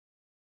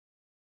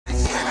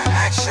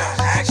action,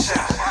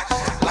 action.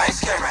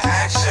 Lights, camera,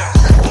 action.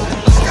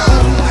 Let's go.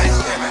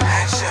 Lights, camera,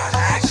 action,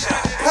 action.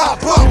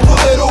 Pop up a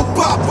little,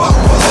 pop up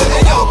a little.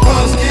 Hey, yo,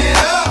 buzz, get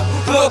up.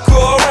 Look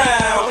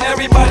around,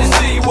 everybody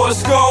see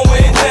what's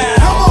going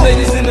down.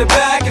 Ladies in the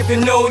back, if you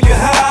know you're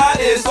hot,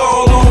 it's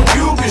all on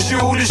you, cause you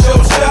the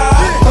show star.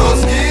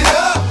 Buzz, get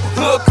up.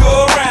 Look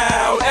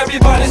around,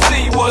 everybody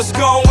see what's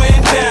going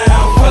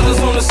down. Fellas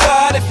on the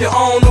side, if you're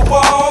on the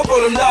wall,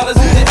 throw them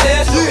dollars in the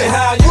air, show me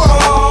how you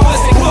fall.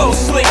 Listen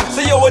closely,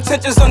 so your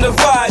attention's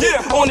undivided.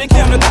 On the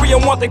count of 3, I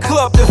want the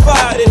club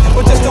divided.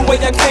 But just the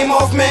way I came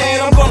off, man,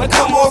 I'm gonna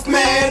come off,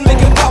 man. Make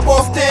it pop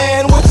off,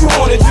 then what you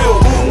wanna do?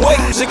 Wait,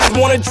 chicks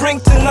wanna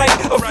drink tonight.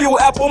 A few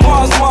Apple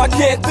Mars, I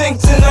can't think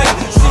tonight.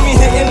 See me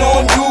hitting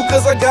on you,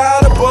 cause I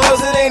got a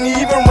buzz. It ain't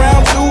even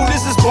round 2,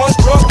 this is Punch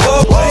Drunk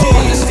Club.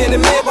 Understand the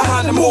man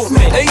behind the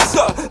movement. Ace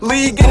up,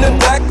 league in the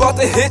back, about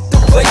to hit the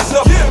place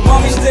up.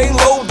 Mommy, stay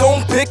low,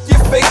 don't pick your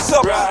face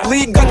up.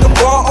 League got the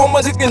bar on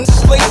my dick and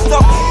just laced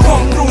up.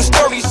 Come through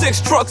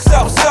 36 trucks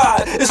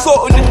outside. It's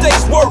all in the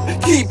day's work,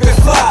 keep it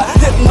fly.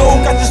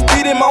 Hypno got you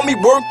speeding, mommy,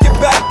 work it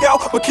back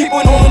out. But keep it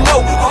on the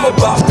low, I'm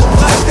about to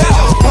black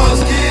out. Buzz,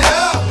 get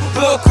up,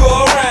 look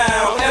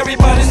around,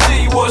 everybody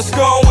see what's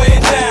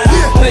going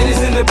down.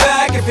 Ladies in the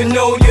back, if you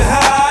know you're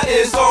hot,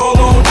 it's all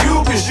on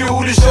you, cause you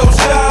the show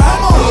star.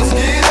 Buzz,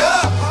 get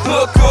up,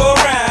 look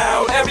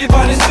around,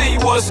 everybody see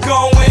what's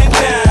going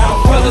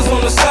down. Fellas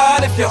on the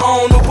side, if you're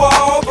on the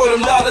wall, throw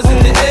them dollars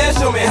in the air,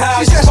 show me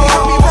how you fall. She said she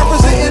heard me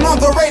representing on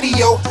the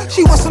radio.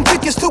 She wants some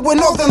tickets to a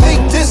Northern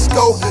League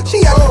disco.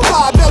 She had a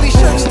fly belly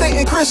shirt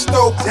stating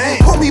Crystal.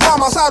 Put me by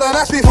my side and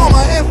asked me for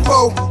my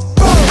info.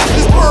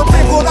 This bird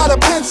brain pulled out a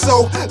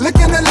pencil.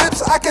 Licking her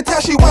lips, I could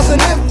tell she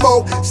wasn't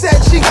info. Said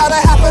she got a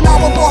half an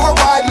hour for her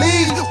ride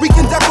leave. We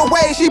can duck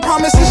away, she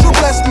promises she'll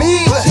bless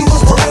me. She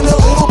was working her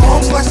little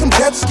pumps like some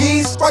jet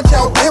skis. Watch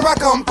out, here I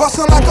come,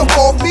 bustin' like a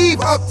 4-5.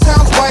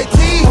 Uptown's white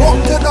tee,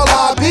 walk to the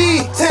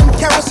lobby. 10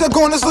 carats are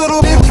gone, this little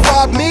bitch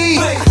robbed me.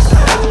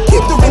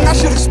 Keep the ring, I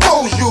should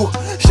expose you.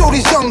 Show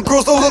these young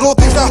girls the little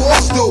things that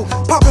horse do.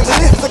 Popping the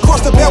lips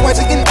across the bell,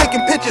 taking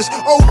pictures.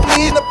 Oh,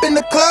 clean up in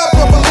the club,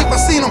 don't believe I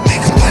seen them.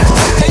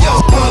 Hey yo,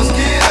 buzz,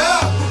 get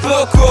up,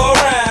 look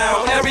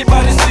around,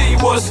 everybody see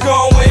what's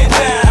going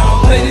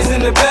down. Ladies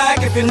in the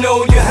back, if you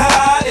know you're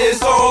hot,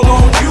 it's all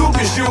on you,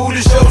 cause you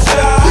the show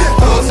star.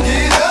 Buzz,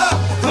 get up,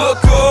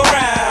 look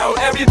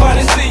around,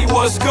 everybody see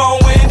what's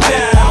going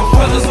down.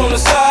 Fellas on the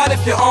side,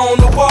 if you're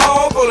on the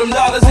wall, throw them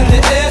dollars in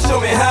the air,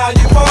 show me how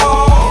you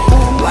fall.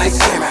 Lights,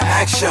 camera,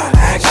 action,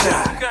 action.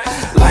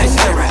 Lights,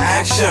 camera,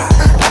 action.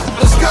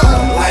 Let's go.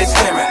 Lights,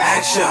 camera,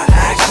 action,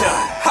 action.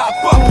 Hop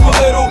up a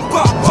little,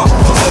 pop up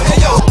a little. Hey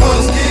yo,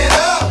 buzz, get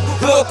up,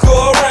 look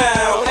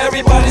around,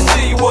 everybody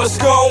see what's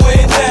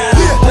going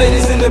down.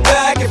 Ladies in the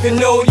back, if you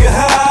know you're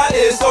hot,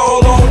 it's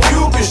all on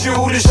you, cause you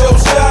the show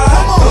star.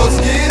 Buzz,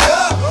 get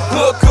up,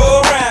 look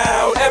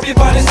around,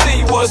 everybody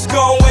see what's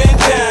going